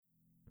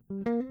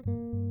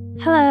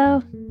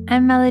Hello,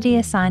 I'm Melody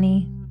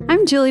Ehsani.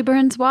 I'm Julie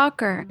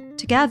Burns-Walker.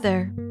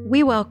 Together,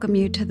 we welcome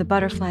you to the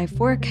Butterfly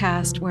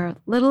Forecast, where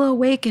little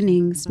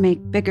awakenings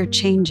make bigger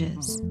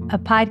changes. A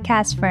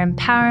podcast for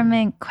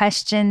empowerment,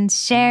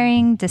 questions,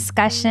 sharing,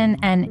 discussion,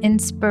 and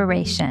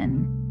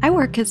inspiration. I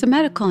work as a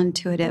medical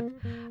intuitive,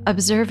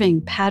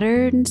 observing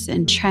patterns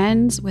and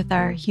trends with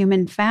our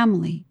human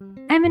family.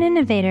 I'm an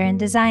innovator and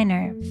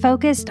designer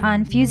focused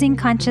on fusing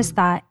conscious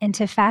thought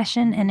into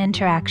fashion and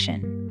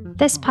interaction.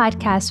 This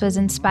podcast was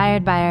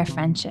inspired by our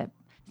friendship.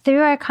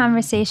 Through our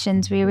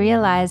conversations, we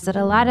realized that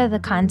a lot of the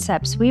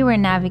concepts we were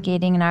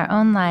navigating in our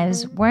own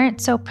lives weren't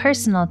so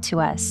personal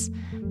to us,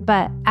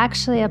 but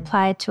actually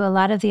applied to a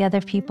lot of the other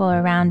people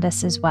around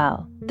us as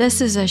well. This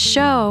is a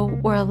show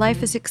where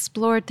life is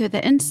explored through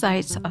the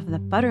insights of the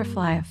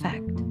butterfly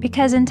effect.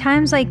 Because in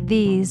times like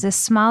these, the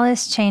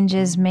smallest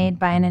changes made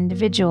by an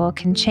individual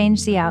can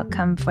change the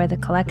outcome for the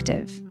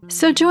collective.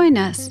 So join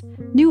us.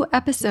 New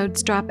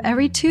episodes drop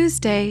every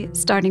Tuesday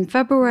starting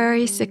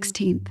February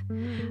 16th.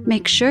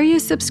 Make sure you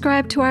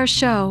subscribe to our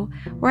show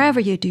wherever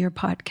you do your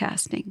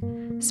podcasting.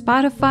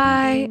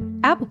 Spotify,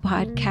 Apple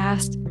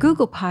Podcasts,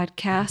 Google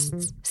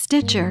Podcasts,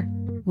 Stitcher.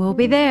 We'll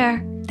be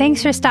there.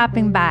 Thanks for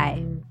stopping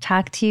by.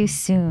 Talk to you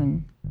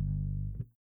soon.